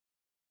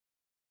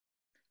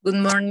Good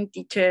morning,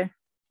 teacher.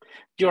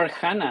 You're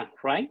Hannah,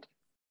 right?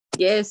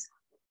 Yes.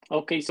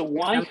 Okay, so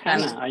why I'm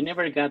Hannah? Hannah. I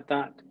never got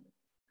that.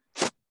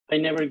 I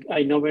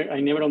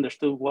never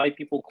understood why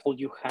people call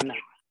you Hannah.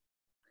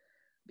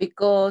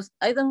 Because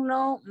I don't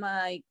know,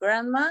 my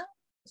grandma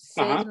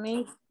says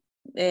me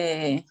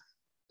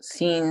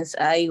since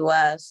I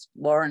was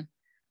born.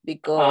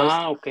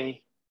 Because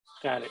Okay,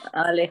 got it.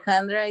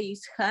 Alejandra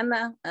is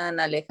Hannah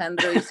and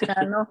Alejandro is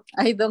Jano.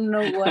 I don't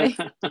know why.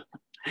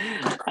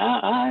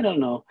 I don't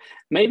know.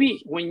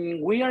 Maybe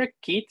when we are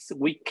kids,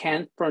 we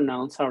can't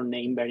pronounce our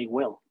name very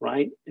well,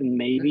 right? And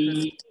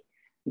maybe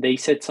they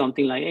said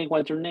something like, hey,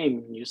 what's your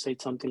name? You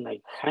said something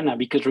like Hannah,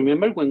 because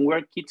remember when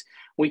we're kids,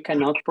 we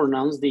cannot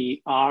pronounce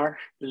the R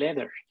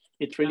letter.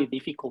 It's really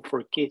difficult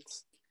for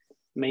kids.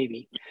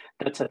 Maybe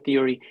that's a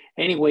theory.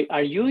 Anyway,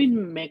 are you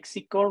in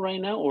Mexico right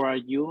now or are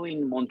you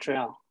in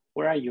Montreal?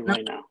 Where are you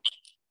right now?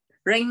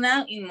 Right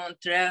now in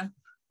Montreal.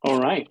 All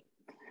right.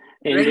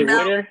 And right the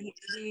now weather? It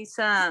is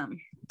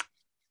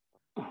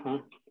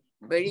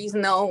very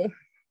snow.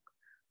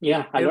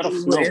 Yeah, a lot of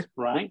snow,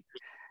 right?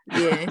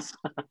 Yes.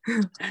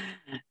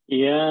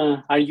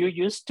 Yeah. Are you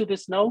used to the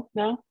snow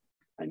now?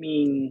 I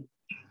mean,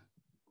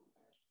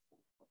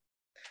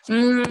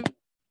 I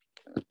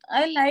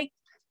like,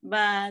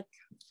 but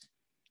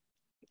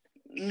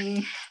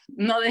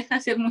no deja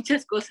hacer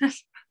muchas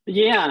cosas.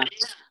 Yeah,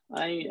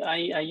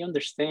 I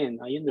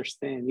understand. I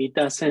understand. It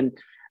doesn't.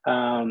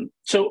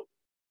 So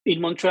in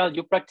Montreal,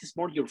 you practice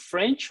more your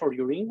French or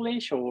your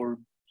English or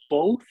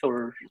both,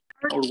 or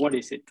what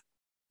is it?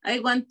 I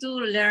want to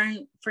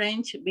learn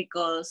French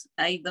because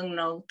I don't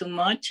know too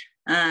much.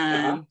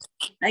 I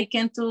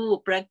can to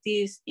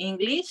practice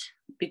English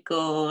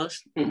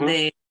because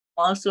the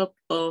most of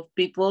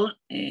people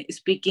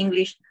speak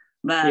English,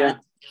 but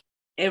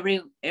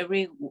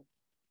everybody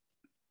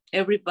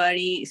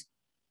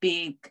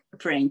speak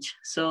French.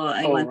 So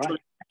I want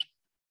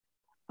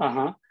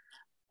to.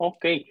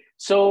 Okay.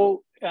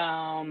 So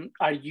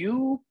are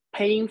you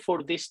paying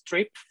for this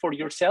trip for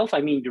yourself?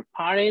 I mean, your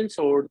parents,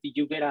 or did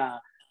you get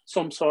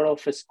some sort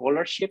of a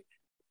scholarship?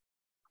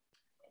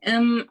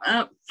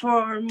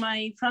 For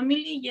my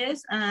family,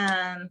 yes,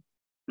 and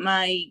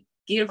my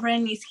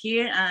girlfriend is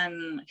here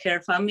and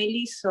her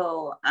family,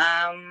 so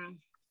I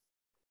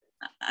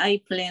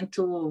plan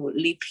to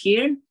live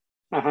here.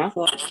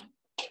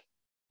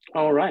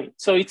 All right,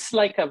 so it's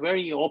like a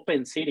very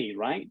open city,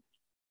 right?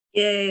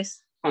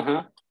 Yes.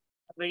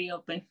 Very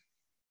open.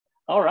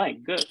 All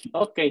right, good.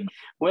 Okay,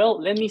 well,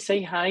 let me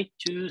say hi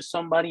to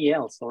somebody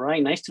else. All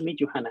right, nice to meet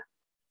you, Hannah.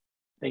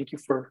 Thank you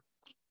for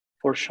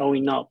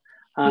showing up.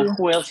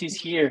 Who else is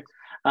here?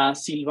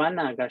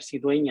 Silvana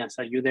Garcidueñas,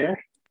 are you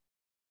there?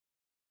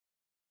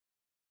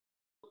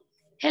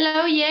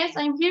 Hello, yes,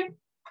 I'm here.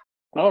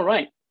 All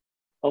right.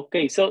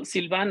 Okay, so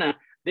Silvana,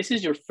 this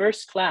is your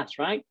first class,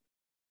 right?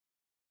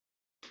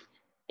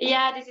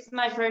 Yeah, this is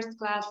my first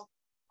class.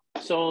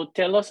 So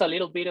tell us a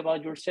little bit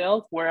about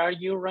yourself. Where are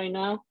you right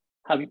now?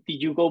 Did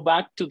you go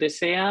back to the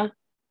SEA?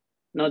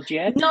 Not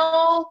yet?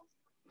 No,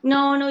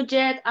 not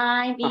yet.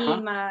 I'm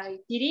in my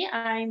city.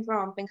 I'm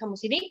from Penjamo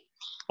City.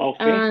 Okay.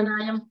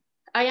 And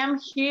I am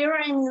here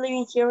and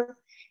living here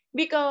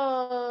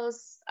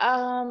because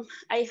I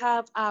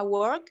have a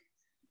work.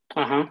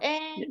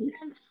 And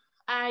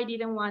I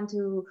didn't want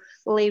to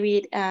leave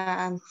it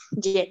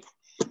yet.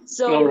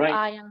 So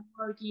I am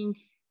working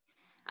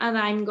and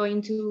I'm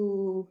going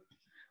to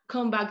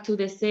come back to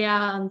the SEA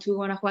and to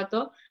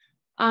Guanajuato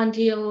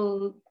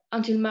until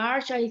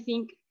March, I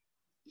think.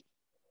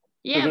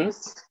 Yeah.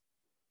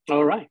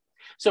 All right.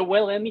 So,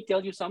 well, let me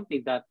tell you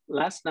something that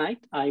last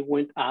night I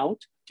went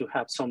out to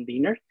have some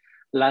dinner.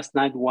 Last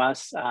night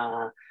was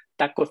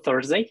Taco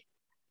Thursday.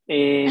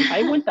 And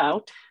I went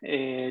out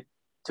to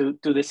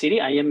the city.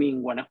 I am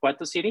in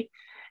Guanajuato City.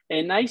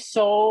 And I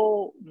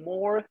saw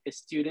more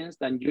students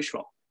than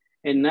usual.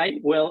 And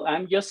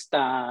I'm just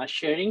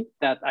sharing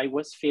that I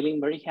was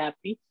feeling very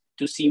happy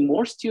to see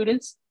more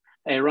students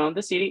around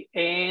the city.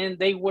 And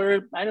they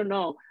were, I don't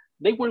know,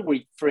 they were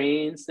with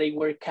friends, they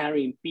were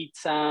carrying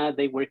pizza,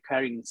 they were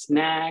carrying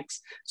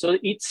snacks. So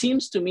it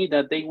seems to me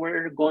that they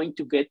were going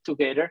to get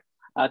together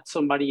at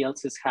somebody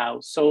else's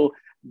house. So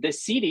the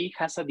city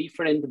has a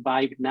different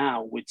vibe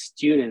now with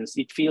students.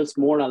 It feels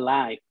more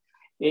alive.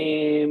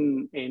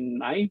 And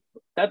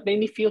that made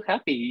me feel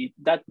happy.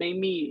 That made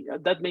me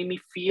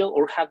feel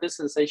or have the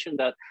sensation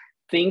that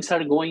things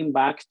are going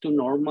back to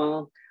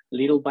normal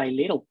little by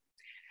little.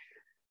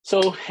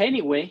 So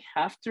anyway,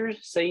 after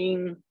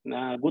saying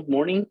good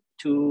morning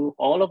to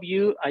all of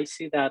you, I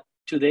see that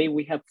today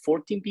we have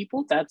 14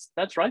 people. That's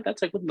right.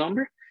 That's a good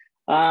number.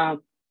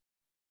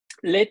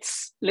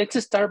 Let's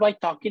start by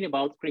talking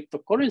about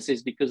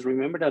cryptocurrencies, because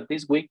remember that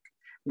this week,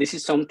 this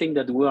is something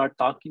that we are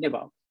talking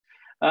about.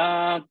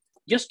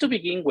 Just to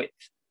begin with,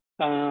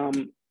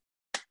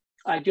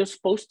 I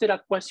just posted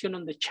a question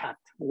on the chat.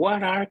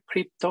 What are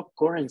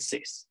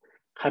cryptocurrencies?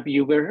 Have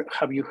you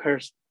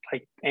heard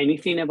like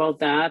anything about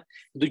that?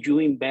 Do you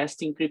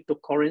invest in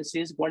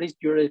cryptocurrencies? What is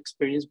your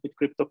experience with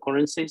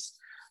cryptocurrencies?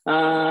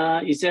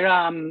 Is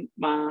there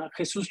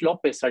Jesus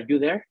Lopez? Are you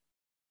there?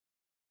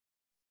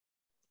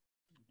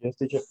 Yes,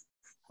 teacher.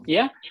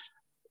 Yeah,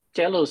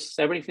 tell us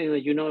everything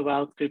that you know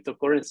about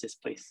cryptocurrencies,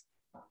 please.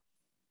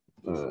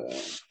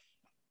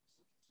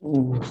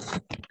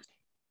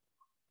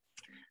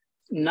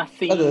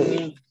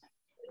 Nothing,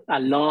 a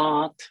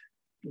lot.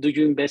 Do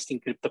you invest in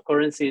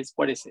cryptocurrencies?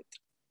 What is it?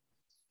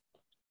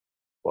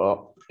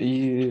 Well,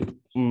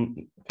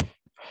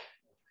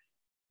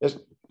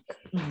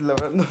 la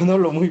verdad no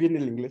hablo muy bien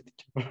el inglés,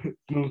 teacher.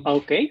 No.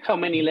 Okay, how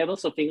many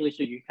levels of English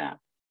do you have?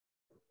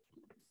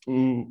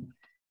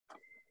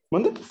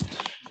 ¿Mande?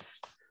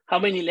 How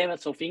many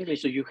levels of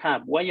English do you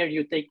have? Why are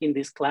you taking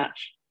this class?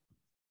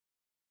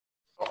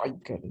 Ay,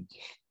 caray.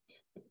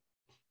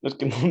 Es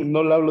que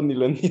no lo hablo ni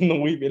lo entiendo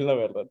muy bien, la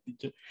verdad,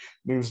 teacher.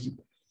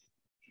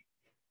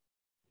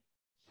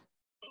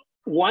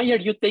 Why are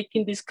you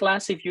taking this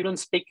class if you don't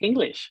speak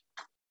English?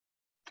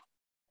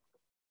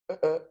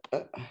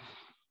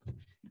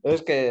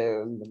 Es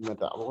que me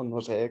trabo, no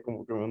sé,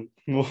 como que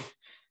no.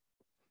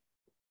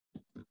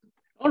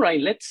 All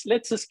right, let's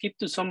skip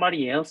to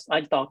somebody else.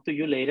 I'll talk to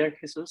you later,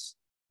 Jesus.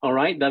 All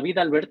right, David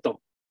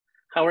Alberto,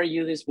 how are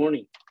you this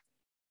morning?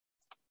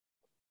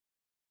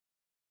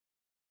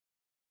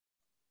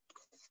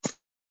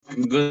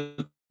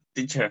 Good,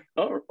 teacher.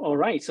 All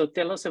right, so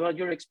tell us about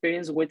your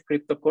experience with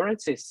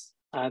cryptocurrencies,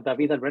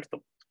 David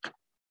Alberto.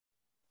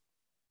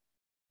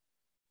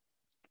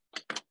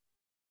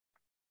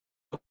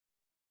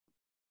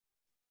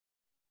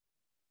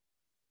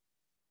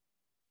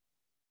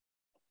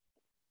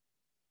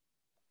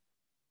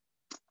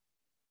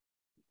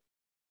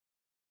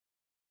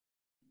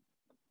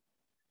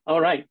 All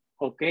right,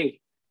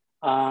 okay.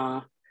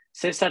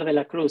 Cesar de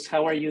la Cruz,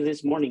 how are you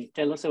this morning?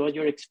 Tell us about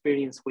your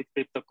experience with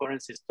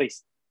cryptocurrencies,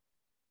 please.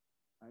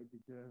 Hi,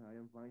 teacher, I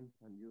am fine,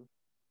 and you?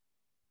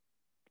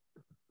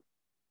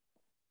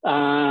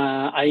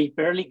 I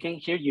barely can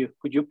hear you.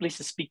 Could you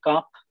please speak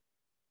up?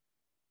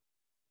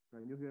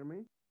 Can you hear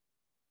me?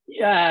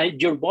 Yeah,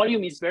 your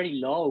volume is very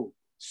low,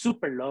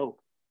 super low.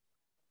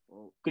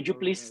 Oh, could you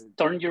please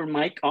turn your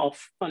mic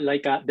off,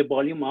 like the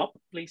volume up,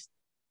 please?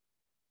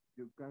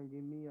 You can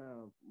give me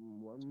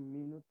 1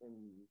 minute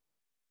and...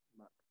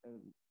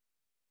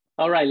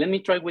 All right, let me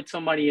try with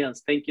somebody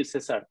else. Thank you,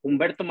 Cesar.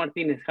 Humberto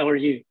Martinez, how are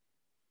you?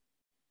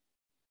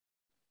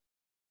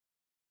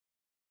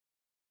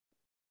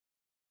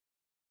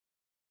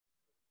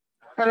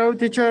 Hello,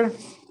 teacher.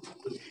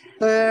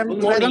 I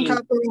don't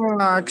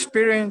have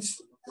experience.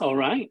 All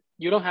right,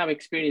 you don't have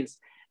experience.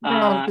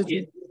 No,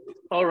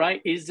 all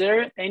right, is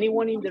there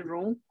anyone in the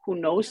room who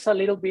knows a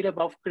little bit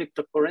about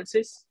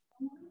cryptocurrencies?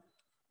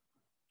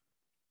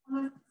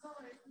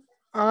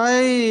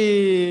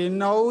 I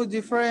know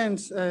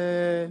different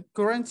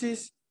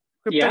currencies,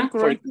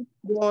 cryptocurrencies,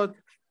 but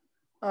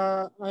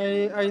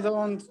I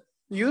don't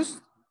use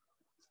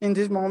in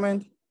this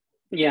moment.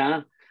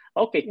 Yeah,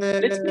 okay,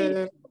 let's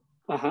see.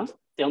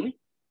 Tell me.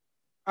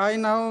 I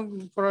know,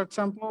 for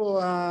example,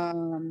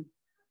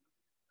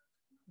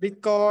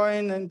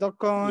 Bitcoin and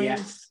Dogecoin,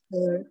 yes.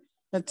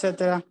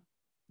 etc.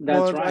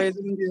 That's but right. I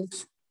don't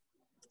use.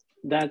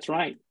 That's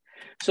right.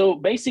 So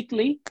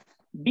basically,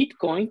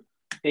 Bitcoin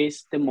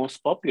is the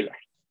most popular.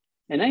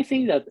 And I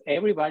think that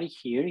everybody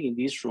here in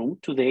this room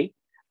today,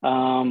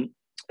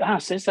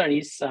 Cesar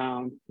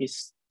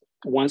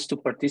wants to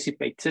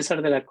participate.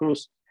 Cesar de la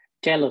Cruz,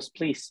 tell us,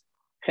 please,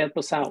 help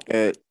us out.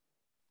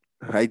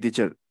 Hi,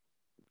 teacher.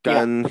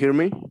 Can hear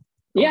me?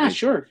 Yeah, okay.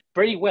 Sure,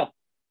 very well.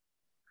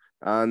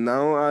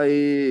 Now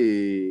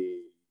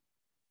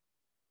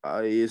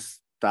I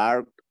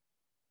start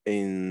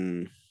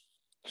in,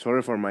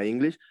 sorry for my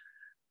English,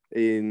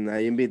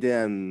 I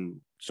invited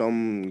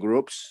some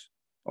groups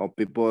of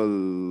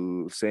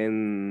people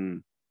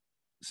send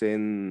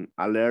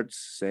alerts,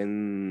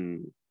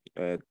 send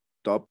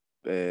top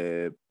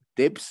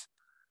tips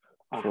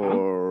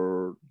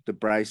for the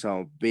price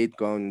of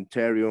Bitcoin,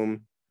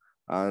 Ethereum,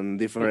 and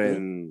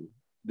different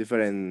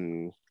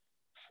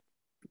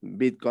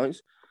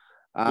Bitcoins.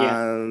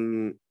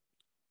 And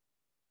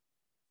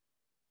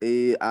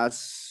as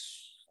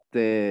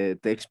the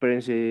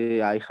experience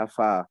I have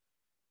a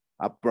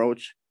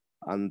approach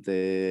and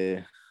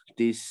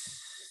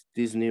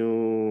these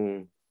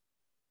new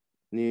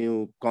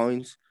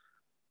coins.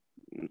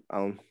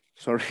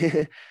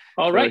 Sorry.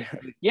 All right.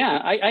 Yeah,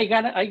 I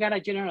got a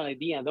general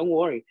idea. Don't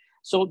worry.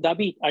 So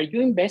David, are you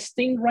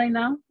investing right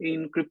now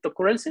in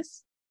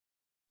cryptocurrencies?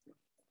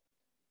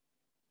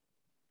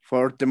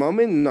 For the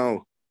moment,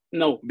 no.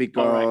 No.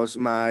 Because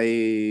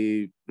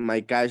my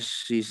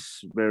cash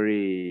is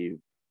very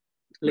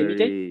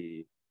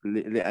limited.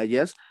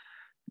 Yes,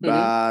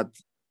 but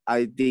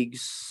I think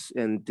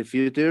in the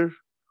future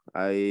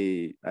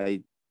I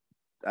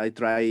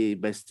try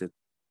invested.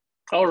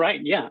 All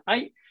right. Yeah.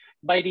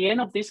 By the end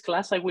of this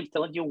class, I will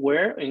tell you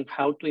where and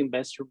how to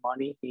invest your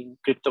money in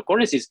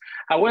cryptocurrencies.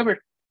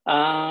 However,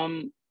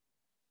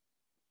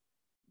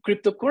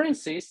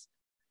 cryptocurrencies,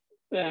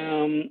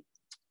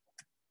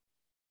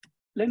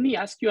 let me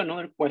ask you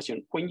another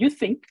question. When you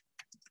think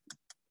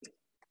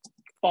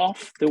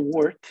of the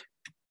word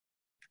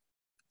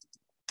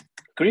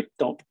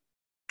crypto,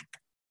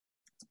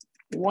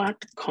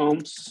 what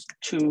comes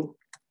to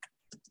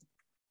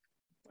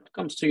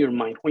your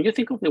mind? When you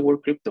think of the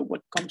word crypto,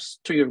 what comes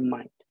to your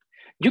mind?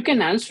 You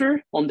can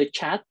answer on the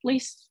chat,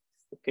 please.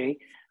 Okay.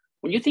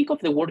 When you think of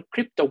the word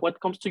crypto, what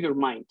comes to your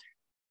mind?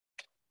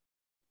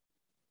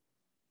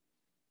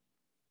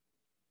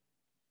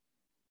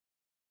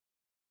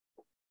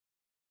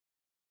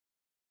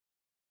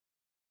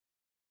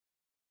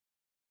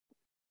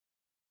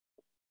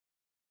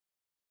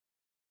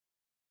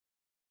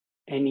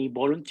 Any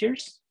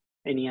volunteers?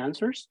 Any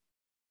answers?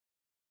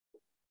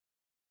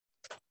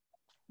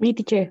 Me,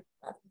 teacher.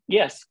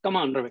 Yes, come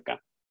on, Rebecca.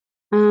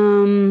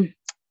 When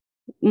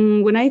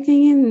I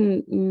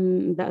think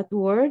in that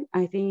word,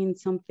 I think in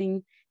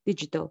something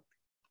digital.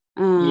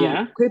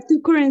 Yeah.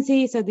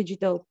 Cryptocurrency is a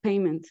digital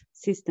payment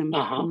system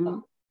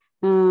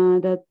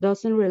that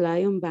doesn't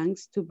rely on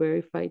banks to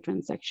verify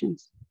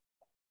transactions.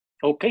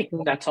 Okay,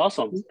 that's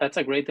awesome. That's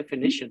a great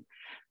definition.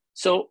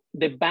 So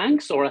the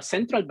banks or a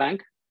central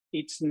bank,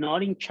 it's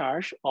not in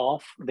charge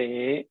of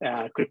the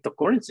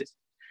cryptocurrencies.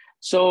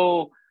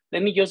 So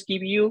let me just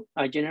give you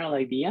a general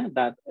idea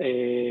that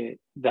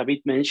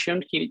David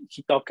mentioned. He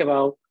talked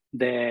about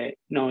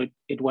no,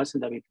 it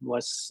wasn't David, it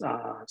was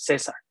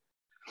Cesar.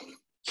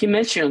 He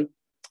mentioned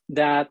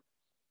that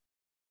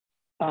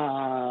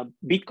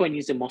Bitcoin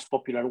is the most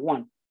popular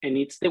one, and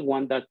it's the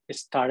one that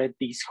started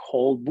this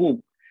whole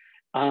boom.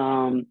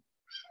 And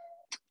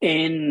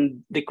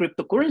the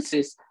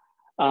cryptocurrencies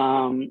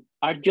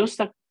are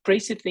just a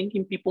crazy thing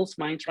in people's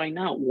minds right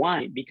now.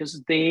 Why?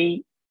 Because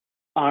they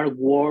are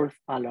worth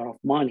a lot of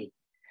money.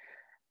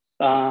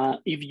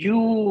 If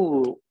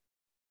you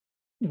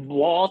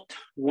bought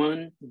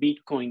one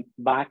Bitcoin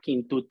back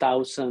in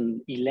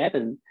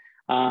 2011,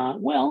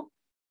 well,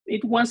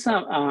 it was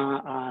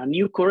a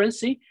new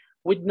currency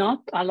with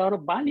not a lot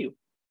of value.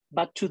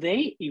 But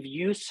today, if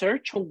you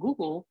search on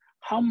Google,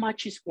 how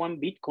much is one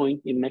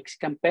Bitcoin in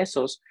Mexican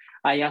pesos?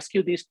 I asked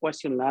you this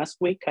question last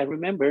week, I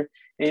remember.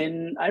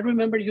 And I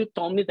remember you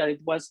told me that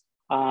it was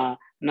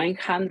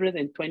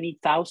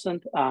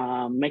 920,000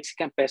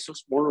 Mexican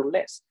pesos, more or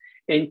less.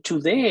 And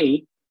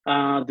today,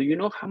 do you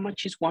know how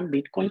much is one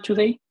Bitcoin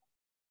today?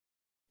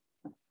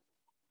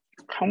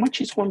 How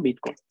much is one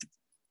Bitcoin?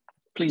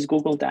 Please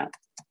Google that.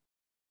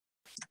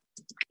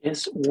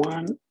 Is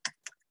one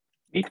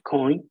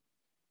Bitcoin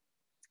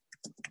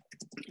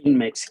in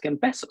Mexican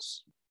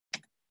pesos?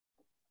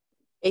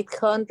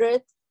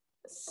 800.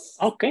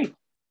 Okay,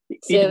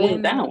 it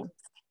went down.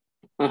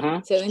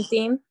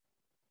 17.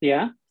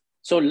 Yeah.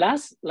 So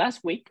last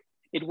week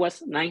it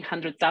was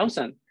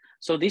 900,000.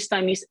 So this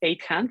time is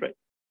 800.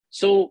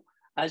 So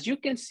as you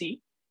can see,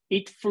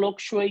 it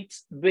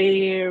fluctuates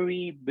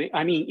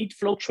it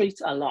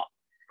fluctuates a lot.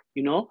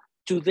 You know,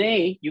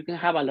 today you can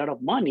have a lot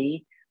of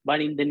money, but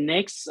in the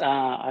next,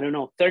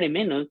 30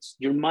 minutes,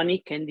 your money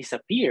can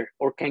disappear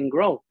or can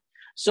grow.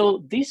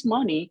 So this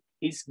money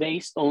is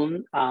based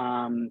on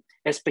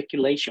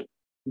speculation,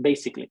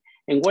 basically.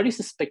 And what is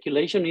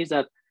speculation is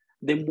that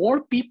the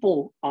more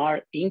people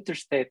are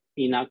interested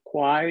in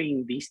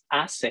acquiring this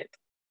asset,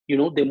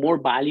 the more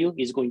value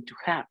is going to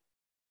have,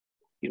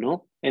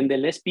 and the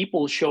less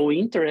people show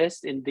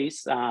interest in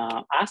this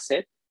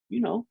asset,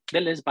 the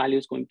less value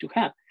is going to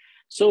have.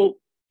 So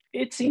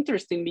it's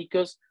interesting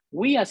because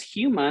we as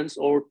humans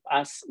or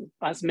as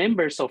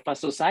members of a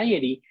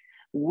society,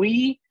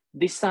 we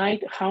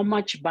decide how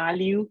much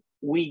value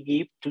we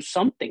give to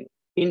something.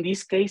 In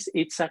this case,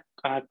 it's a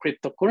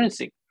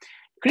cryptocurrency.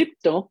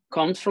 Crypto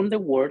comes from the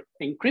word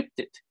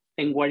encrypted.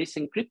 And what is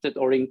encrypted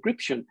or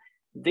encryption?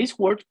 This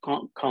word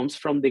comes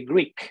from the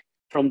Greek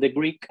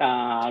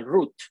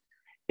root.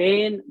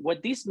 And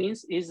what this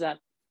means is that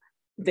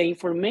the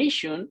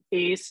information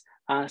is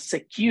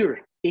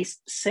secure, is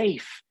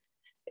safe.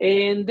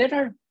 And there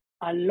are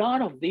a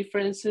lot of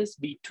differences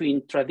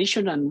between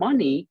traditional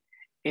money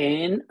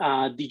and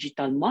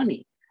digital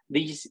money,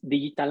 these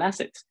digital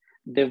assets.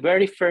 The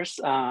very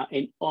first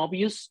and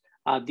obvious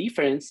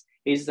difference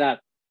is that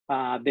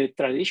the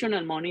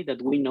traditional money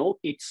that we know,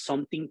 it's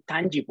something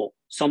tangible,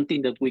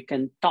 something that we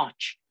can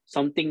touch,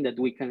 something that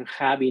we can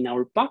have in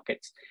our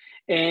pockets.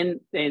 And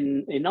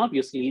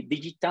obviously,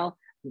 digital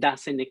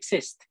doesn't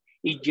exist.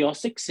 It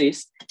just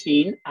exists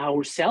in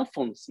our cell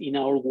phones, in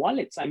our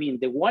wallets. I mean,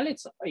 the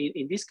wallets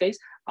in this case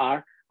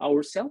are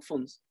our cell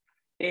phones.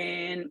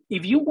 And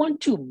if you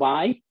want to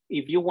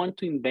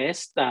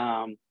invest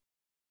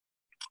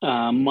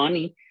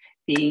money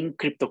in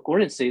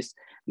cryptocurrencies,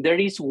 there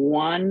is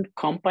one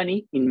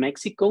company in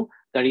Mexico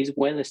that is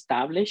well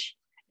established,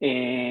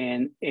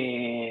 and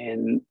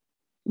the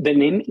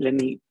name, let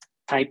me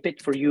type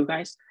it for you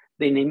guys.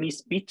 The name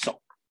is Bitso,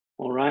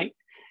 all right?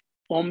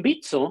 On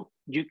Bitso,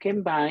 you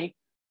can buy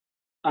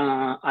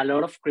a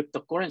lot of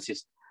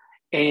cryptocurrencies.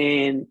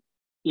 And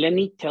let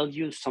me tell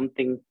you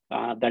something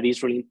that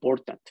is really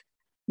important.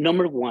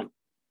 Number one,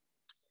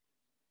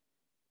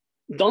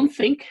 don't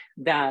think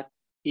that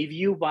if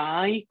you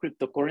buy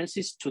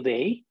cryptocurrencies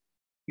today,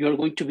 you're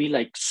going to be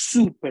like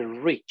super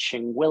rich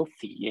and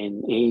wealthy,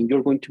 and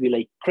you're going to be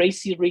like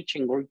crazy rich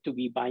and going to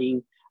be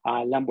buying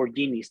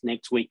Lamborghinis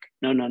next week.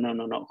 No.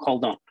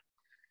 Hold on.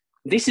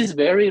 This is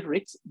very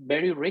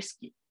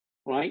risky,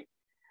 right?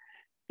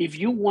 If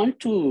you want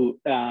to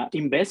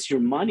invest your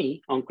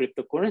money on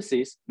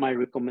cryptocurrencies, my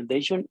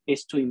recommendation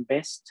is to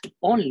invest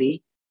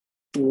only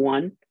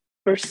 1%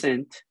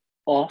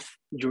 of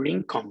your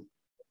income,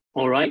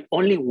 all right?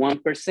 Only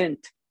 1%.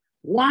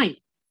 Why?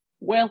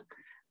 Well,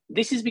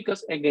 this is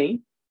because,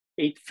 again,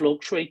 it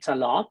fluctuates a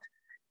lot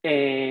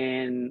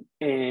and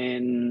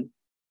you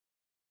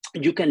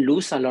can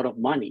lose a lot of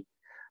money.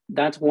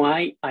 That's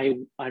why I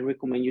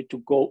recommend you to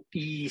go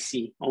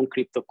easy on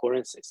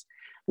cryptocurrencies.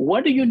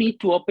 What do you need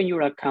to open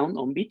your account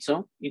on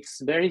Bitso?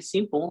 It's very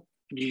simple.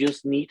 You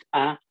just need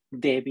a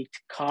debit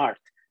card.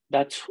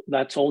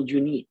 That's all you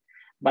need.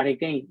 But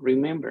again,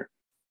 remember,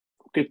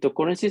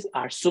 cryptocurrencies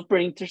are super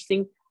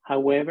interesting.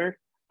 However,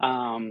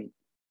 I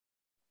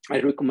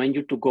recommend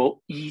you to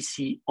go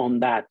easy on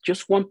that.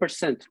 Just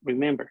 1%,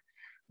 remember.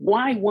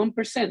 Why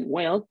 1%?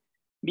 Well,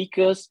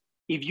 because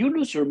if you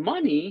lose your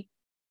money,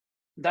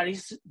 that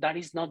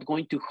is not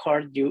going to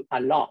hurt you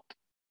a lot,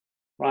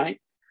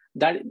 right?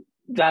 That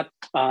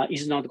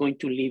is not going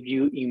to leave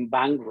you in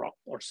bankrupt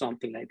or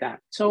something like that.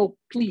 So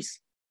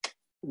please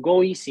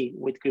go easy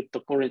with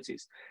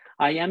cryptocurrencies.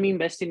 I am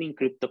investing in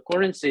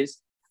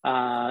cryptocurrencies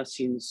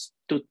since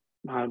 2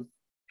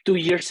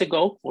 years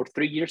ago or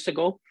 3 years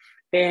ago,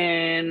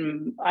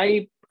 and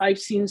I've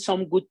seen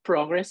some good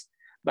progress.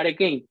 But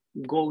again,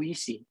 go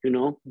easy.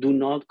 Do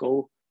not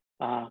go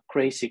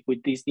crazy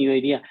with this new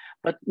idea.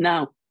 But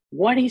now,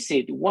 what is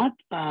it? What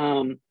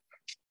or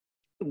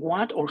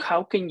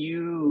how can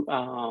you?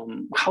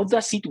 How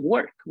does it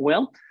work?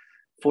 Well,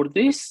 for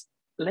this,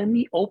 let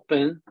me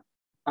open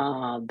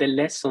the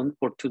lesson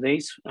for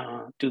today's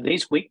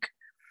week,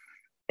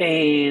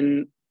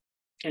 and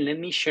let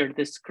me share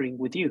the screen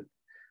with you.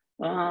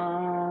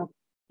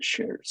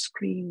 Share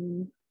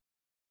screen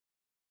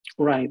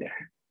right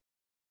there.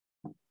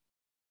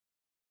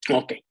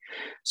 Okay,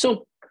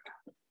 so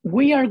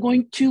we are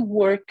going to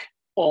work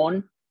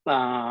on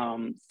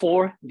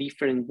 4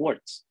 different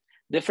words.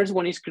 The first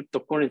one is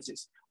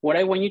cryptocurrencies. What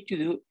I want you to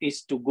do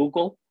is to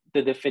Google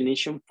the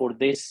definition for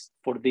this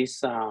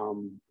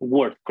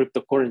word,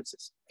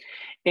 cryptocurrencies.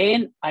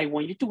 And I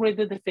want you to write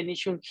the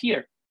definition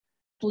here.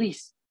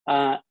 Please,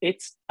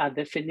 it's a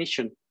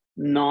definition,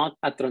 not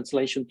a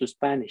translation to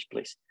Spanish,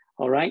 please.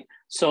 All right?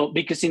 So,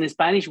 because in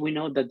Spanish, we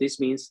know that this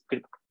means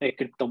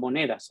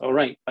cryptomonedas, all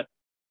right? But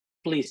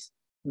please,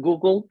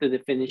 Google the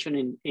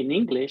definition in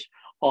English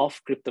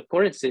of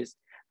cryptocurrencies.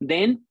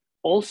 Then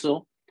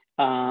also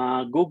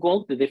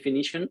Google the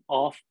definition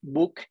of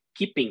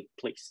bookkeeping,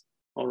 please.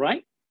 All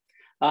right?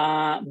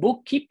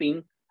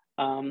 Bookkeeping,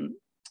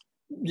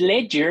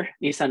 ledger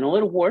is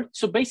another word.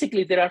 So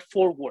basically there are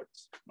 4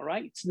 words, all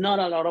right? It's not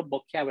a lot of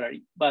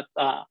vocabulary, but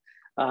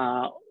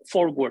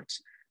 4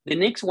 words. The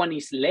next one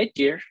is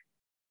ledger.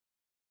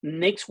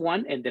 Next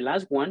one and the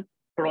last one,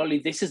 probably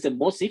this is the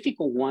most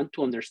difficult one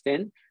to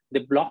understand,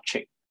 the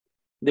blockchain.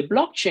 The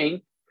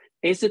blockchain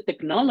is a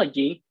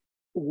technology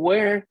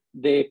where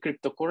the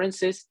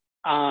cryptocurrencies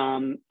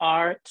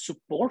are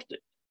supported.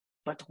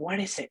 But what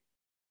is it,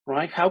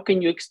 right? How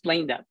can you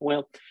explain that?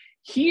 Well,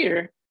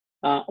 here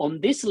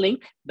on this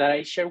link that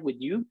I share with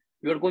you,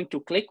 you're going to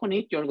click on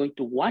it. You're going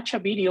to watch a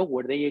video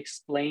where they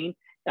explain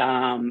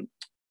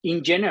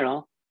in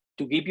general,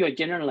 to give you a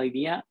general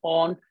idea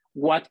on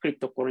what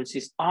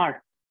cryptocurrencies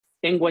are.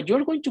 And what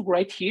you're going to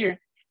write here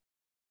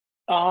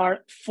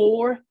are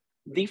 4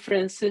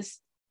 differences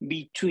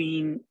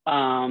between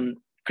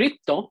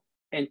crypto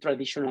and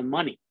traditional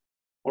money.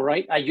 All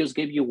right, I just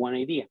gave you one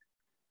idea.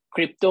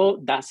 Crypto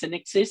doesn't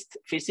exist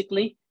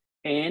physically,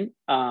 and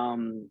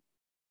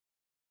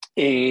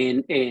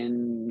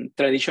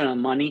traditional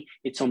money,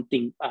 it's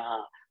something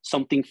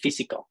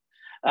physical.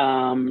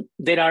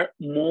 There are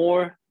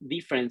more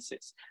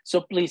differences.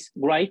 So please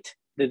write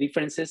the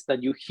differences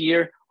that you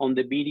hear on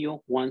the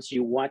video once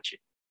you watch it.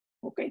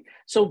 Okay,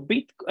 so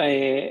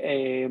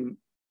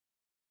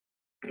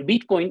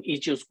Bitcoin is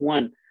just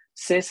one.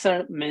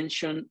 Cesar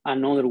mentioned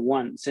another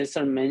one.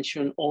 Cesar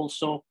mentioned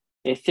also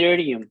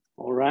Ethereum,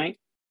 all right?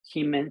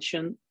 He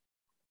mentioned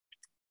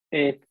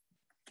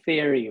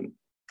Ethereum,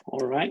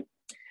 all right?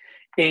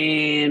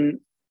 And,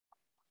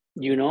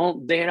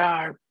 there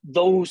are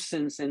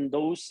dozens and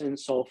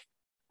dozens of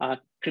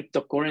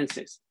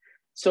cryptocurrencies.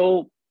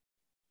 So,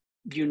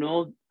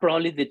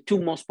 probably the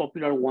 2 most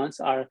popular ones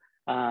are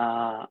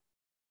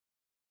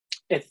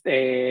the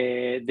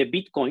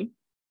Bitcoin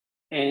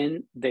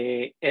and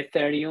the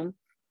Ethereum.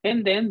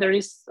 And then there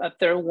is a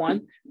third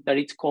one that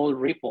it's called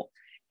Ripple.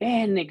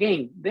 And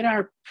again, there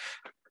are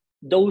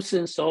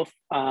dozens of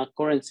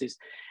currencies.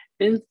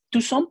 And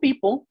to some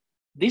people,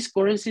 these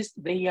currencies,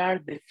 they are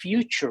the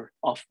future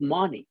of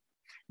money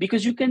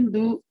because you can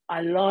do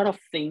a lot of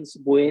things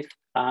with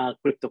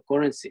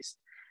cryptocurrencies.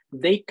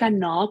 They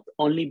cannot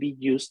only be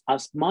used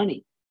as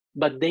money,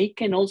 but they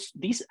can also,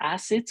 these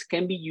assets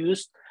can be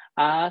used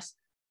as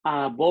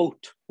a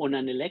vote on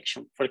an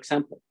election, for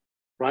example,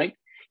 right?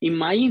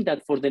 Imagine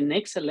that for the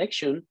next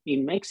election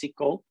in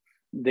Mexico,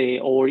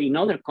 or in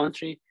other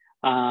country,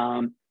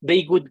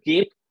 they would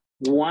give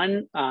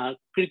one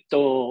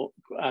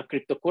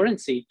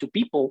cryptocurrency to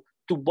people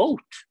to vote,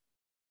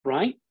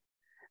 right?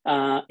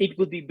 It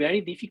would be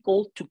very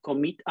difficult to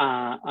commit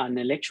an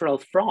electoral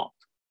fraud.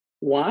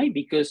 Why?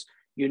 Because,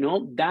 you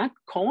know, that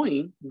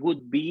coin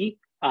would be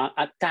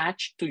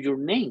attached to your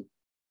name,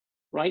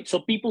 right? So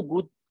people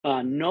would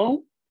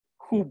know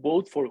who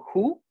vote for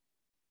who.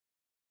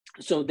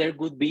 So there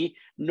would be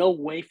no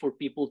way for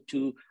people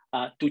to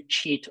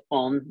cheat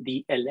on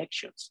the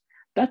elections.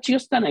 That's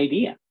just an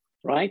idea,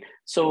 right?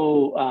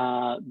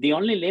 So the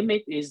only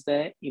limit is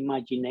the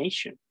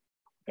imagination,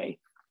 okay?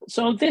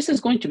 So this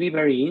is going to be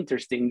very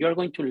interesting. You're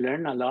going to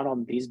learn a lot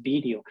on this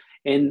video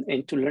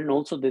and to learn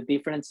also the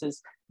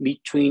differences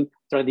between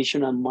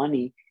traditional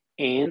money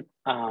and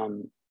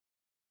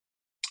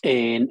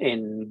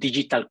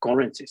digital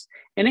currencies.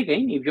 And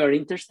again, if you're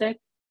interested,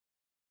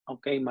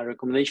 okay, my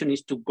recommendation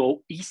is to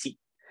go easy.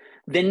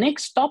 The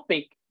next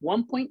topic,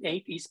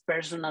 1.8, is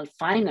personal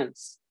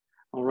finance,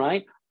 all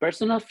right?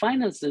 Personal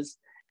finances,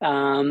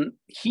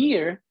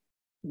 here,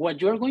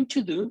 what you're going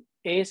to do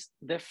is,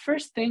 the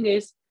first thing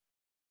is,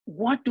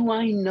 what do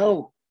I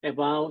know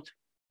about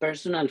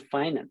personal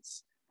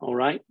finance, all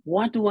right?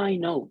 What do I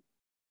know?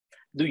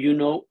 Do you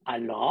know a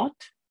lot?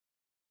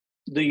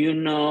 Do you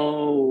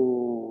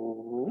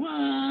know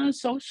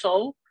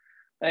so-so?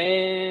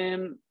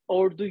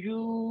 Or do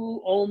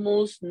you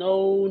almost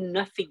know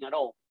nothing at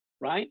all,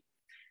 right?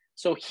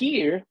 So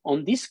here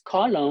on this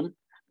column,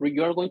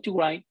 you're going to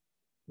write,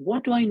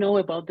 what do I know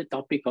about the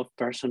topic of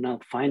personal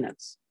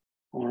finance,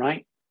 all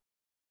right?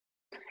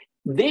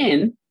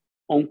 Then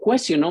on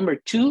question number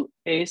 2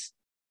 is,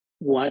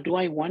 what do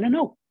I want to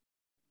know?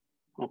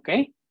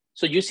 Okay,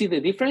 so you see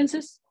the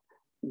differences?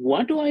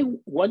 What do I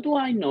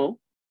know?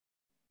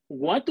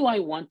 What do I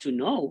want to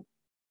know?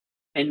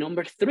 And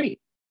number 3,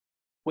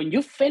 when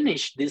you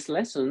finish this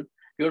lesson,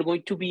 you're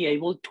going to be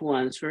able to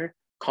answer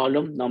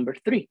column number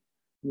 3.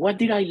 What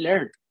did I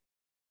learn?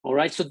 All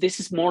right, so this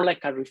is more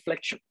like a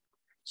reflection.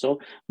 So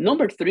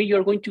number 3,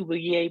 you're going to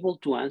be able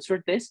to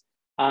answer this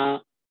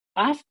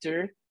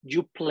after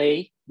you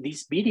play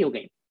this video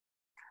game.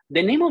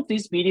 The name of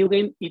this video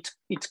game,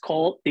 it's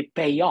called the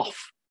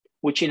Payoff,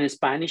 which in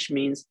Spanish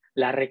means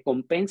la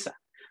recompensa.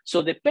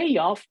 So the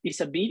Payoff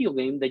is a video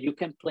game that you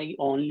can play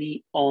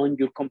only on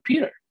your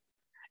computer.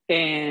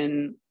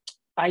 And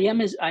I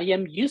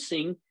am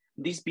using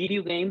this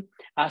video game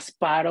as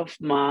part of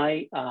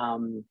my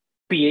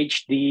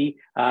PhD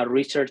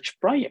research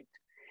project.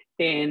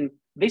 And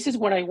this is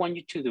what I want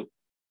you to do.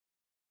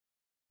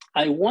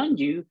 I want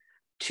you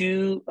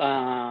to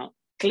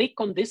click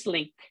on this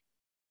link.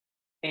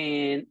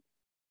 And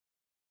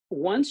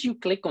once you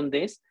click on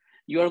this,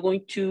 you are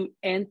going to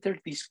enter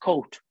this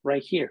code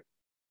right here.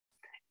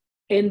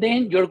 And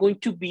then you're going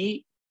to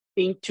be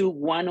into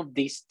one of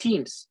these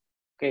teams,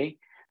 okay?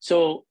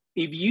 So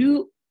if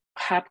you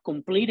have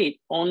completed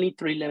only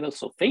 3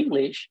 levels of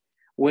English,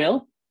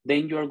 well,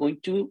 then you're going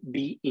to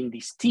be in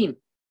this team,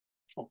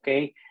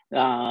 okay?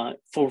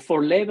 For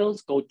 4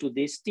 levels, go to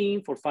this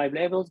team. For 5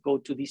 levels, go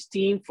to this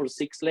team. For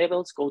 6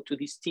 levels, go to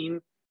this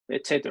team,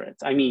 etc.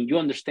 I mean, you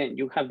understand,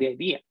 you have the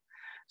idea.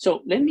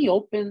 So let me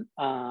open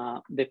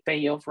the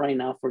Payoff right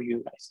now for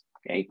you guys,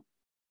 okay?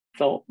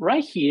 So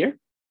right here,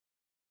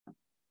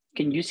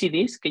 can you see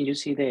this? Can you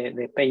see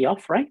the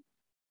Payoff, right?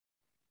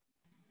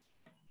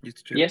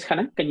 Yes,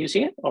 Hannah, can you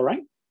see it? All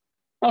right.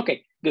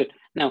 Okay, good.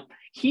 Now,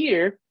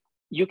 here,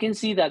 you can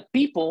see that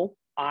people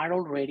are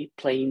already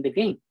playing the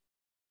game.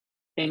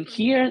 And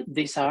here,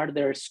 these are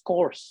their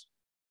scores,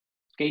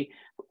 okay?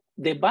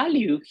 The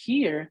value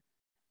here,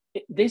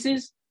 this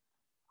is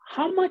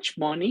how much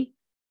money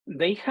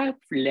they have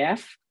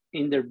left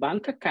in their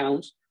bank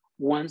accounts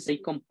once they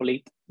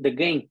complete the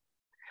game.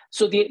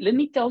 So let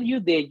me tell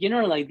you the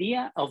general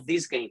idea of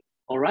this game,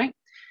 all right?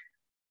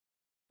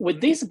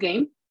 With this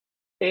game,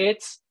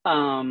 it's,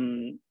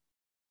 the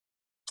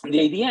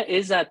idea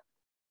is that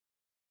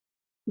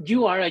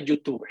you are a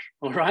YouTuber,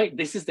 all right?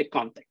 This is the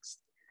context.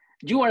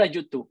 You are a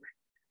YouTuber.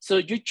 So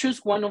you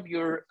choose one of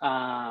your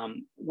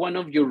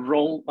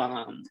role.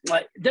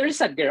 There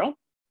is a girl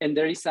and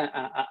there is a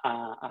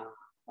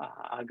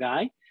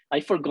guy.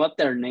 I forgot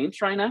their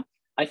names right now.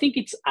 I think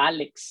it's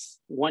Alex.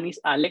 One is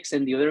Alex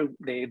and the other,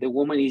 the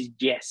woman is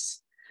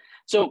Jess.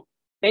 So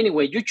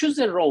anyway, you choose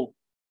the role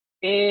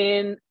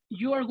and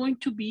you are going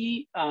to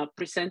be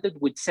presented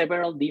with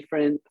several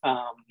different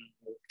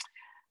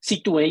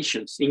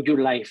situations in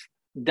your life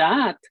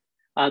that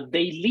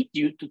they lead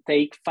you to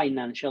take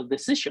financial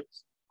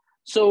decisions.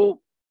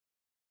 So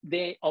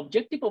the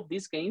objective of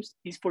these games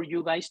is for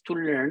you guys to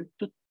learn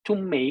to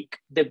make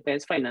the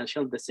best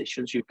financial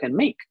decisions you can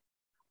make,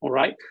 all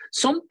right?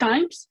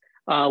 Sometimes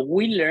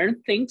we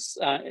learn things,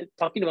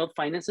 talking about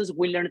finances,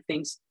 we learn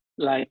things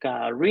like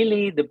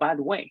really the bad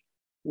way.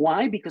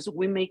 Why? Because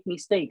we make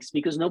mistakes,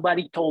 because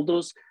nobody told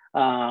us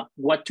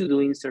what to do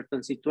in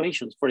certain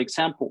situations. For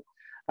example,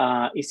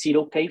 is it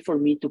okay for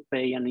me to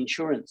pay an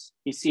insurance?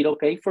 Is it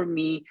okay for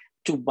me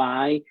to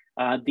buy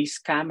this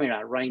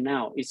camera right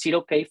now? Is it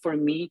okay for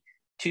me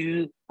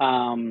to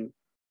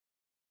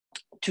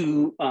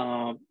to,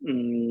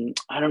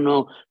 I don't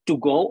know, to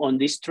go on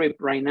this trip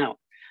right now.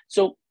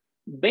 So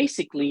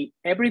basically,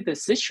 every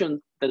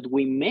decision that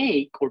we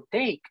make or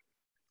take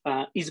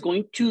is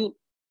going to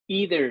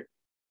either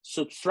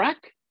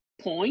subtract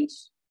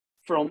points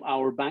from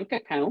our bank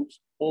account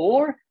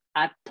or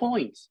add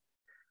points.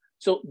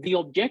 So the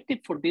objective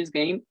for this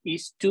game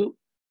is to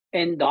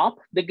end up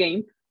the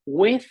game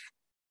with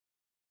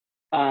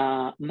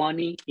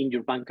money in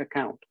your bank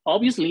account.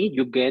 Obviously,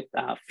 you get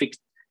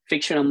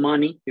fictional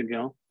money, you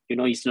know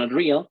it's not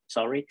real,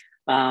 sorry.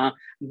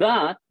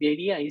 But the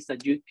idea is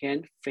that you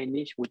can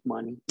finish with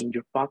money in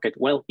your pocket,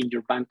 well, in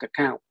your bank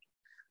account.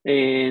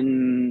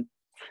 And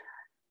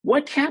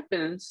what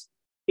happens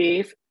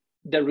if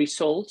the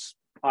results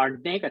are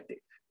negative,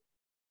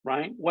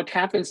 right? What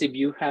happens if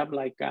you have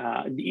like,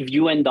 if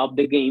you end up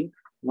the game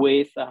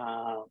with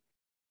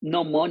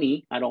no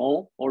money at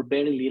all or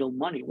very little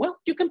money? Well,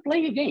 you can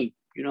play again,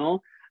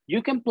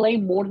 you can play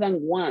more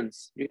than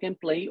once. You can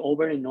play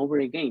over and over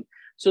again.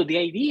 So the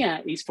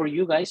idea is for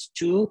you guys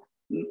to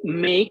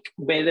make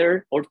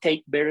better or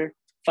take better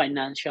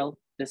financial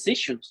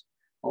decisions,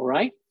 all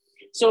right?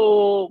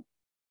 So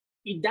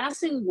it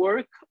doesn't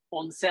work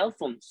on cell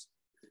phones,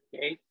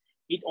 okay?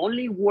 It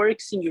only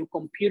works in your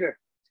computer.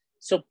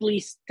 So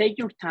please take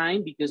your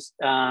time because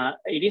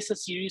it is a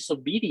series of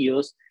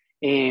videos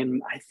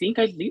and I think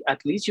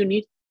at least you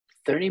need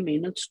 30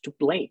 minutes to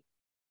play,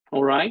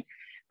 all right?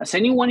 Has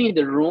anyone in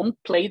the room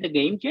played the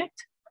game yet?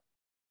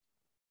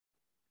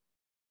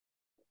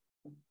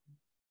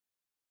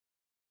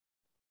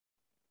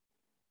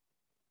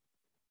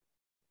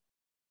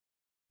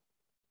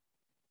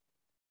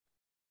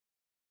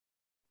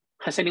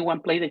 Has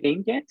anyone played the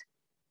game yet?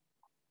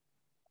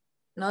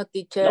 No,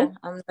 teacher, no?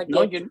 I'm not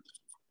no, yet.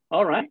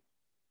 All right.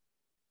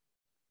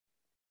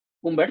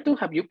 Humberto,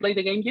 have you played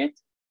the game yet?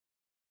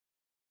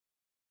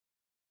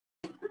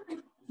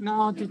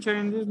 No, teacher,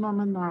 in this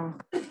moment, no.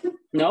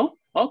 No?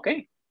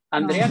 Okay.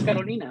 Andrea, No.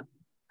 Carolina,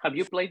 have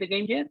you played the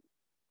game yet?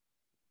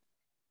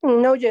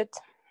 No yet.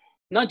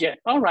 Not yet.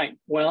 All right.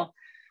 Well,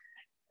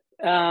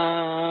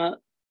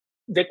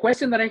 the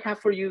question that I have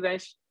for you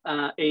guys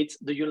is,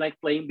 do you like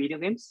playing video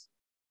games?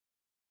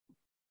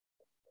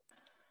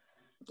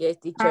 Yes,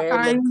 teacher,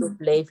 I like to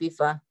play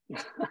FIFA.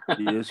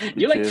 Yes,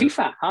 You like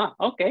FIFA, huh?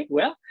 Okay,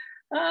 well,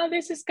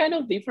 this is kind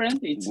of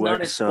different. It's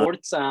not a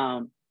sports.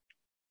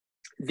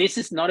 This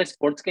is not a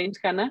sports game,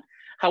 Hannah.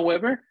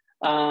 However,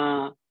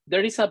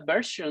 there is a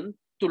version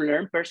to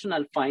learn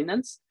personal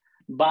finance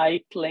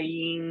by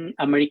playing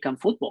American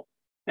football.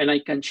 And I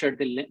can share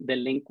the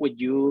link with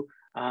you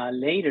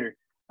later.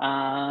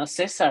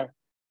 Cesar,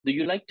 do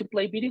you like to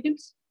play video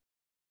games?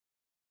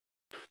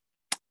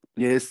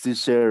 Yes,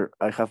 teacher.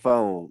 I have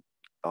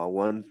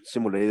one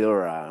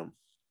simulator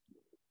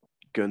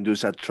can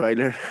use a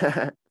trailer.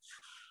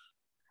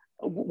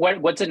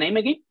 What's the name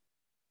again?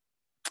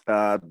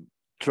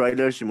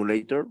 Trailer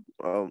simulator.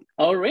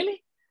 Oh,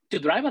 really? To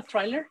drive a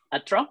trailer, a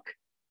truck?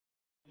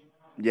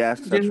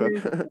 Yes, a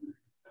truck.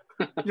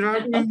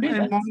 Driving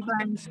in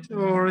mountains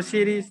or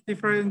cities,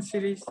 different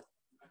cities.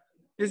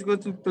 It's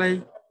good to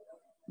play.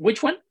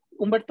 Which one,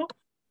 Humberto?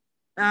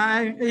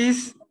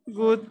 It's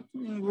good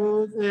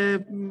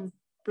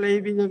play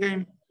video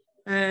game.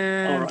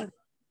 All right.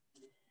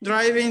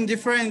 Driving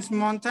different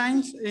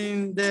mountains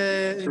in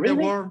the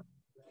world.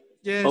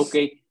 Yes.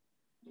 Okay.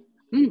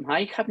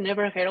 I have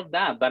never heard of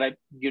that, but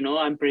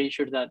I'm pretty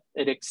sure that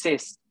it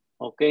exists.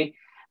 Okay.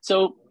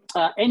 So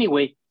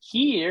anyway,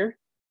 here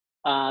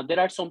there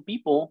are some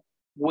people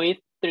with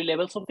 3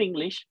 levels of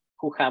English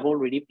who have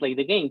already played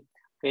the game.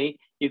 Okay.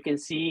 You can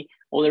see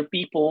other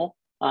people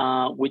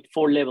with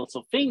 4 levels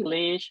of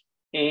English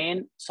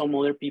and some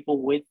other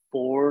people with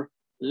 4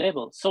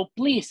 levels. So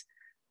please,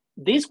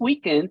 this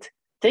weekend,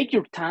 take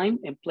your time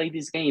and play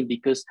this game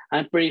because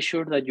I'm pretty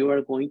sure that you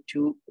are going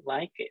to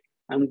like it.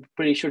 I'm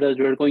pretty sure that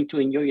you're going to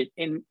enjoy it.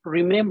 And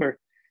remember,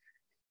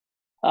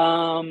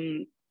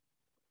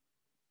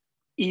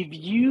 if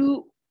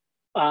you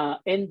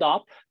end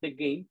up the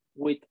game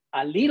with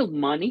a little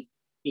money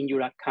in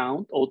your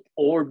account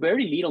or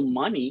very little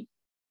money,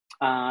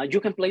 you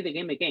can play the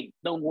game again.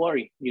 Don't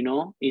worry,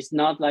 it's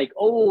not like,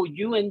 oh,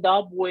 you end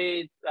up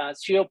with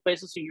 0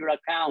 pesos in your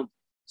account.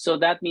 So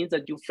that means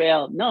that you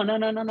failed. No.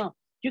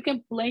 You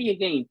can play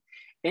again.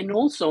 And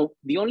also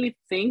the only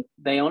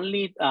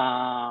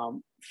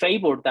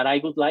favor that I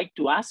would like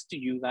to ask to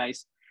you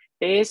guys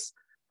is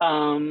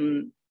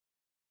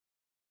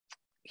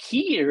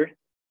here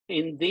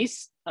in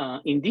this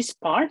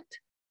part,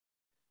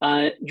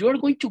 you are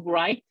going to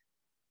write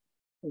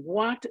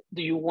what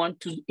do you want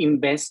to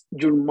invest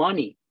your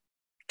money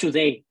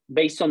today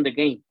based on the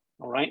game,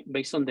 all right?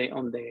 Based on the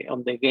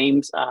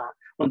games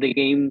on the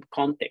game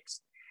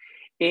context,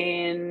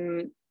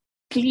 and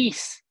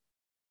please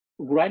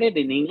write it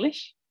in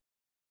English.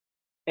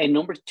 And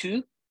number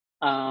 2,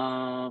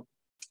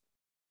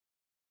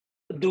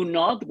 do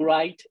not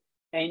write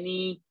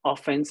any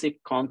offensive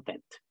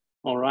content,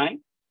 all right?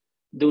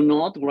 Do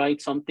not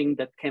write something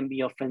that can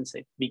be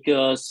offensive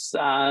because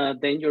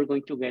then you're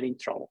going to get in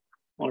trouble,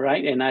 all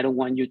right? And I don't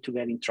want you to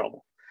get in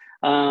trouble.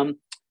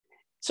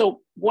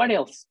 So what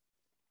else?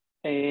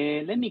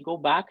 Let me go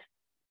back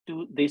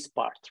to this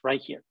part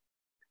right here.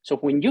 So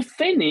when you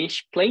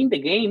finish playing the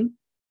game,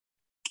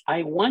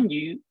 I want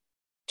you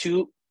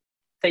to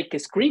take a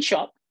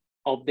screenshot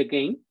of the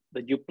game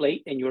that you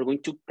play, and you're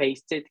going to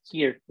paste it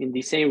here in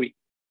this area.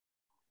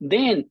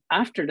 Then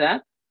after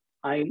that,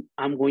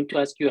 I'm going to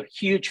ask you a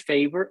huge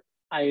favor.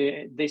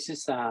 This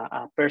is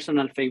a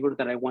personal favor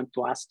that I want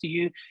to ask to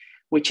you,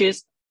 which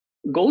is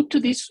go to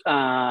this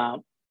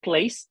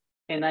place,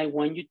 and I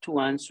want you to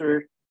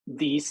answer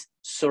this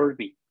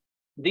survey.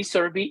 This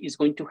survey is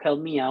going to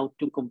help me out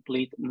to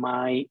complete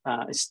my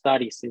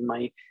studies in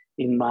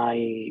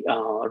my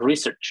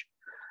research.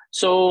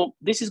 So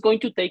this is going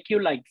to take you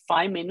like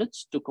 5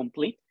 minutes to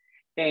complete.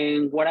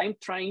 And what I'm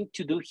trying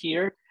to do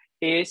here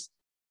is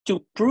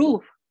to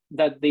prove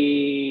that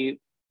this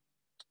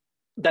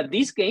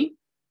game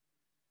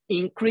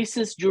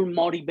increases your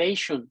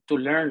motivation to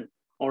learn.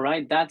 All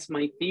right, that's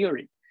my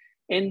theory.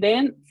 And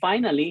then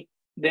finally,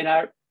 there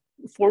are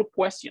 4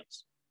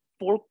 questions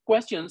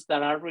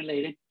that are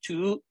related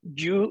to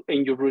you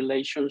and your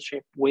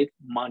relationship with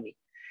money.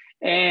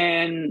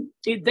 And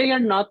they are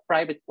not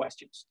private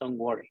questions, don't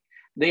worry.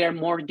 They are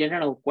more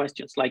general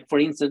questions. Like, for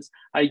instance,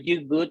 are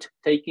you good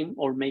taking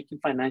or making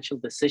financial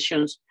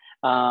decisions?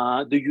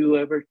 Do you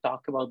ever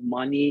talk about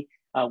money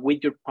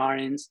with your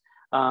parents?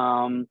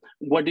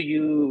 What do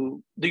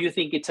you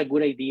think it's a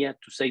good idea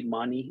to save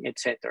money,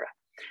 etc.?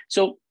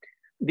 So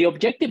the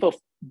objective of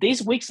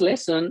this week's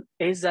lesson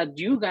is that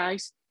you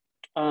guys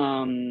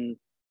learn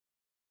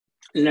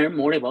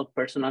more about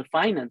personal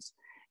finance.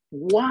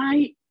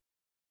 Why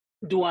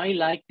do I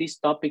like this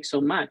topic so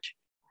much?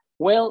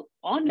 Well,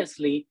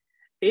 honestly,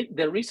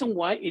 the reason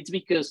why it's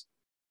because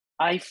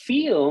I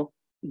feel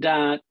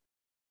that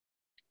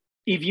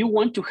if you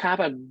want to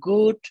have a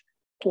good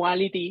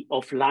quality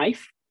of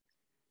life,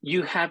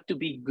 you have to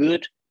be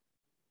good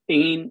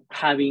in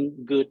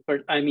having good,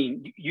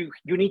 you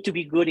need to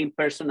be good in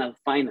personal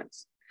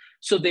finance.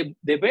 So the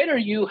better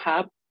you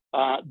have,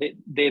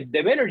 the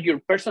better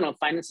your personal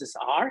finances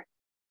are,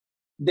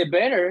 the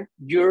better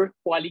your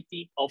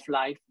quality of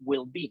life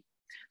will be.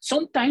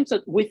 Sometimes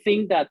that we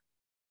think that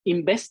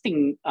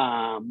investing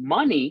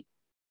money,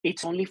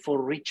 it's only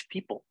for rich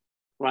people,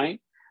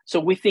 right? So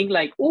we think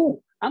like,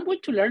 oh, I'm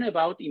going to learn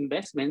about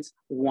investments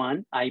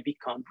once I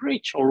become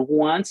rich, or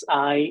once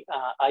I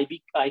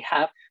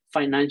have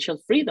financial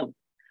freedom.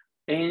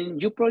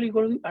 And you probably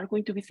are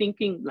going to be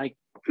thinking like,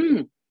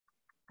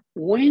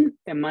 when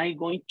am I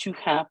going to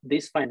have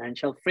this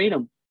financial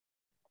freedom?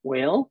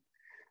 Well,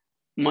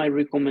 my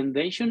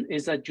recommendation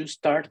is that you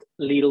start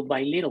little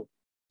by little.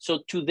 So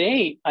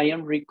today I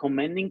am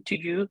recommending to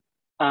you,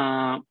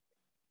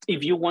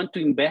 if you want to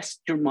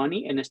invest your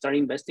money and start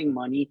investing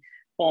money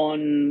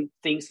on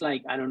things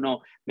like, I don't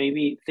know,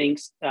 maybe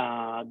things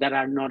that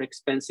are not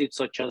expensive,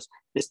 such as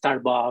the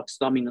Starbucks,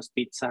 Domino's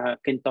Pizza,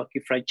 Kentucky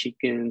Fried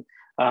Chicken,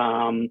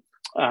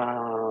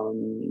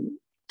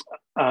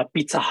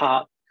 Pizza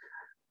Hut,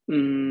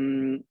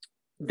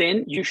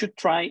 then you should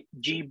try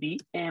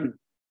GBM,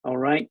 all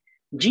right?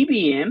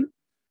 GBM,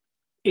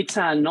 it's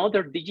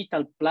another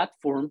digital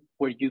platform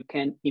where you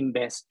can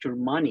invest your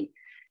money.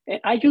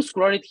 I just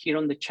wrote it here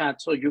on the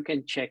chat so you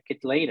can check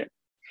it later.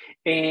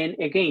 And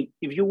again,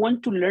 if you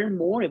want to learn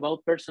more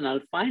about personal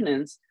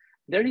finance,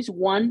 there is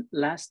one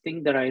last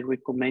thing that I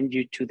recommend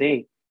you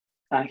today.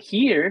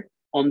 Here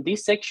on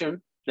this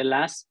section, the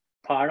last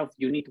part of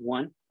Unit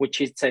 1, which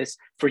it says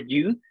for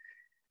you,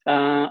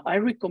 I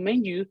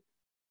recommend you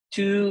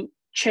to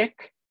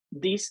check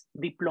this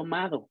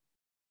diplomado,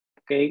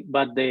 okay,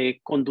 but the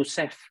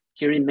Conducef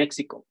here in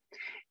Mexico.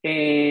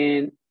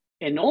 And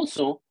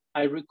also,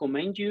 I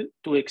recommend you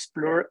to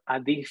explore a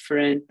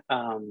different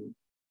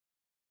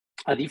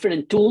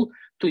tool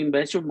to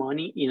invest your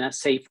money in a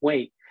safe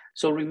way.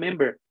 So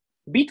remember,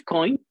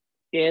 Bitcoin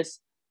is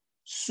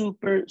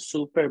super,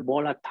 super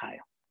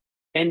volatile.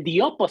 And the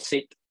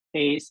opposite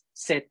is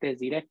CETES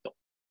Directo,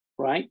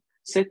 right?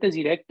 CETES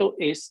Directo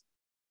is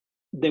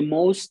the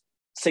most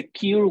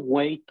secure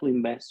way to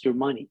invest your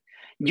money.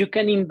 You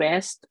can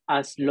invest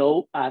as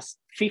low as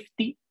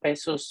 50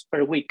 pesos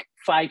per week,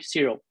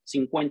 50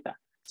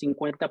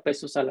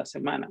 pesos a la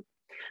semana.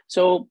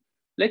 So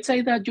let's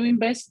say that you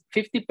invest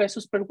 50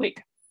 pesos per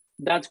week.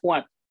 That's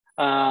what?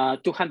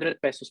 200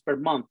 pesos per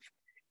month.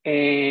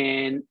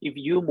 And if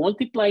you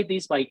multiply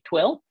this by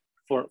 12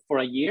 for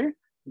a year,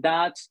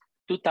 that's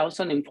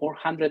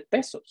 2,400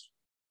 pesos.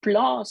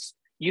 Plus,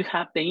 you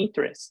have the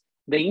interest.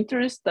 The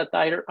interest that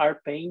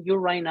are paying you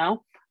right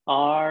now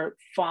are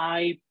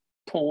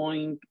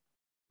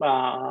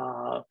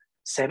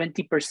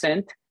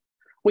 5.70%,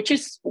 which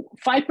is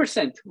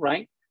 5%,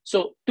 right?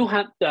 So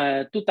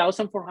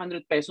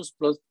 2,400 pesos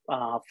plus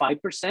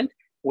 5%,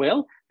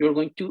 well, you're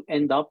going to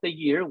end up the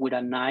year with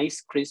a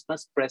nice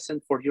Christmas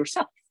present for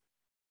yourself,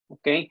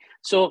 okay?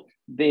 So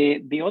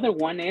the other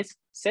one is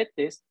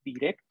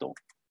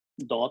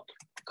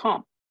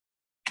cetesdirecto.com,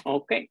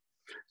 okay?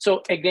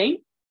 So again,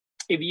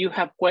 if you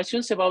have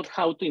questions about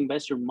how to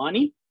invest your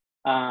money,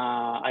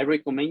 I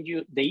recommend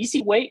you the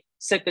easy way,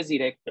 CETES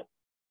Directo.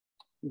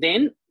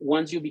 Then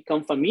once you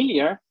become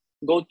familiar,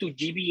 go to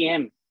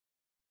GBM.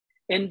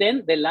 And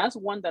then the last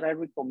one that I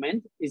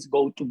recommend is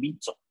go to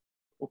Bitso,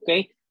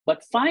 okay?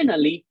 But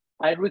finally,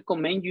 I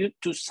recommend you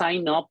to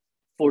sign up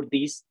for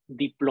this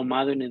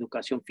Diplomado en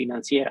Educación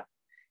Financiera.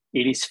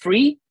 It is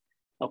free,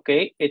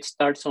 okay? It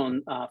starts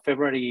on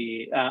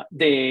February,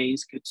 the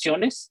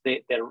inscripciones,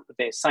 the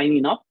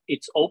signing up,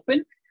 it's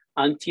open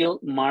until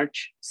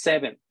March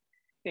 7th.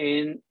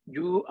 And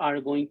you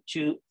are going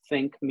to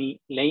thank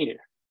me later,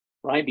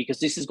 right? Because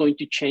this is going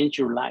to change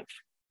your life,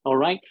 all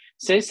right?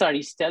 Cesar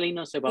is telling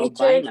us about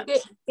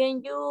Binance.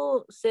 Can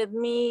you send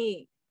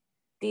me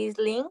this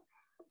link?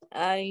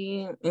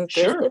 I'm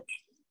interested. Sure.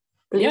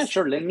 Please. Yeah,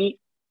 sure. Let me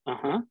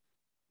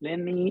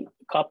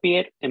copy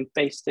it and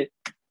paste it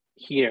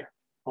here.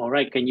 All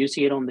right, can you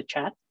see it on the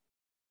chat?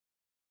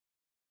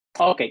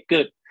 Okay,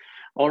 good.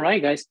 All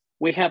right, guys,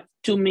 we have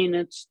 2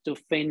 minutes to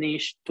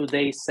finish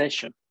today's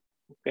session,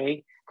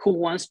 okay? Who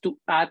wants to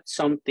add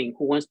something?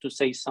 Who wants to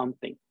say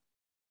something?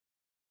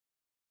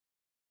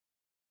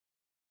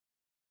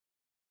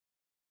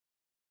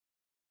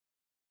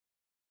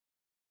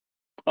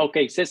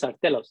 Okay, Cesar,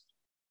 tell us.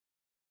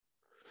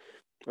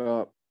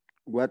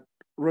 What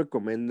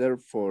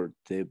recommended for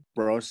the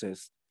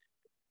process?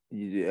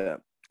 Yeah,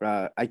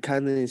 I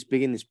can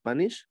speak in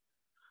Spanish.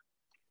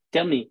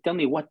 Tell me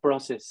what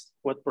process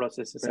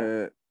is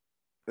that?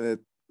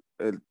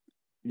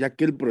 Ya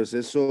que el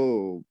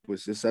proceso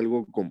pues es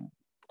algo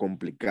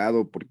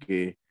complicado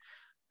porque,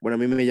 bueno, a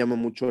mí me llama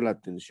mucho la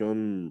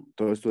atención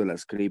todo esto de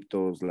las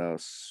criptos,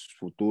 las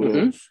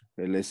futuros,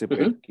 el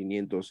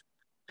SP500,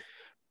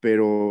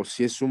 pero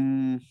sí es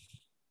un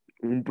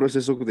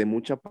proceso de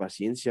mucha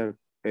paciencia.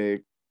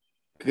 ¿Qué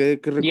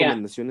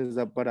recomendaciones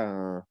da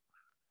para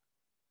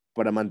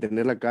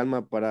mantener la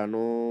calma, para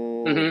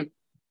no...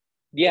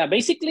 Yeah,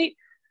 basically,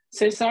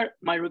 Cesar,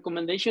 my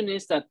recommendation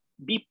is that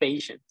be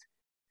patient.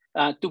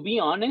 To be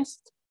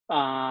honest,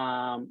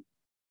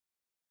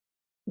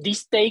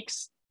 this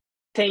takes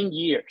 10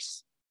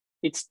 years.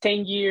 It's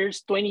 10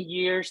 years, 20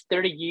 years,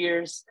 30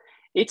 years.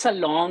 It's a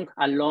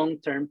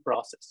long-term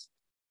process.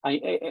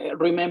 I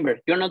remember,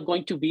 you're not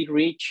going to be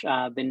rich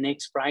the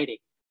next Friday,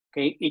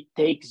 okay? It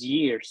takes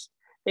years.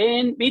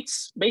 And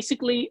it's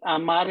basically a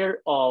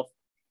matter of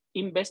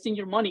investing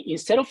your money.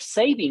 Instead of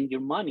saving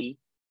your money,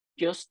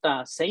 just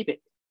save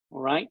it,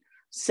 all right?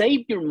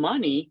 Save your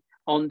money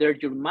under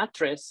your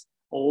mattress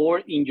or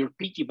in your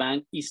piggy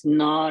bank is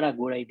not a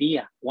good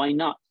idea. Why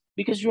not?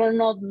 Because you are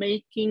not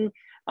making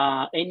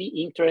any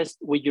interest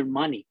with your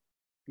money.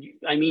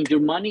 I mean,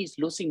 your money is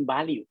losing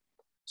value.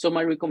 So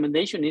my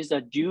recommendation is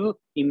that you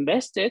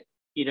invest it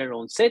either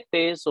on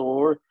CETES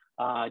or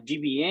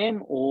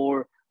GBM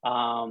or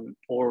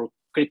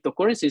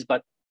cryptocurrencies,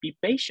 but be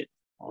patient,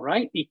 all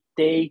right? It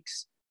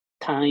takes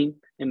time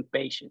and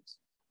patience,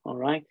 all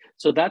right?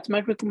 So that's my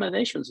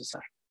recommendation,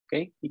 Cesar,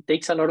 okay? It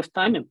takes a lot of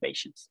time and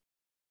patience,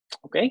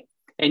 okay?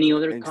 Any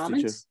other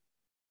comments? Teacher.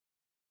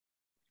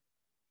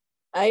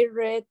 I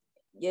read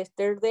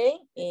yesterday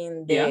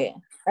in the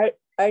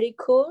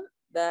article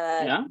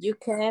that you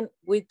can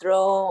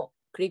withdraw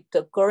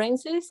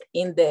cryptocurrencies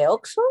in the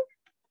auction.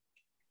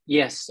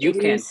 Yes, you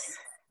can.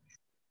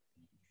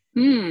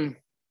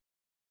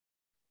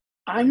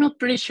 I'm not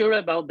pretty sure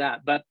about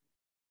that, but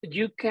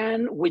you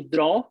can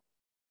withdraw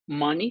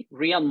money,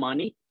 real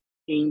money,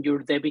 in your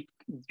debit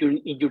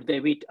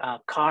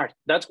card.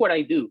 That's what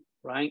I do,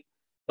 right?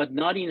 But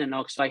not in an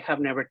auction. I have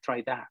never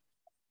tried that.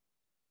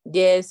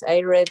 Yes,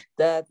 I read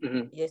that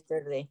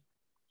yesterday.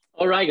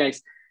 All right,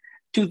 guys.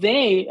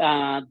 Today,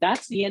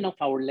 that's the end of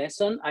our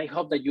lesson. I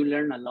hope that you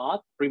learn a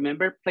lot.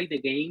 Remember, play the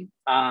game,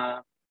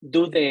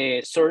 do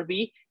the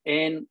survey,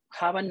 and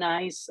have a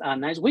nice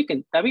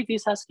weekend. David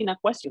is asking a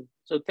question.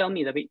 So tell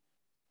me, David.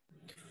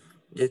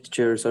 Yes,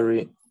 teacher,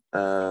 sorry.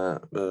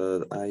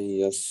 But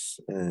I asked,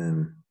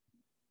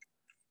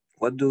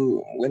 where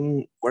do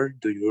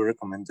you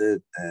recommend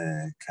it?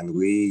 Can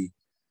we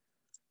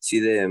see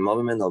the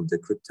movement of the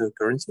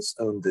cryptocurrencies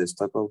on the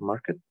stock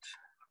market?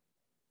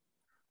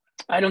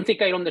 I don't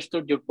think I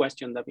understood your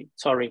question, David.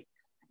 Sorry.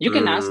 You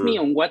can ask me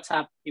on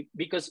WhatsApp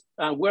because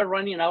we're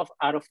running out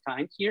of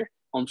time here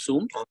on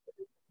Zoom.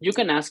 You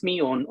can ask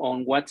me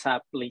on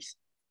WhatsApp, please.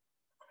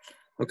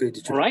 Okay,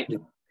 teacher. All right.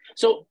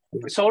 So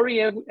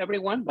sorry,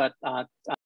 everyone, but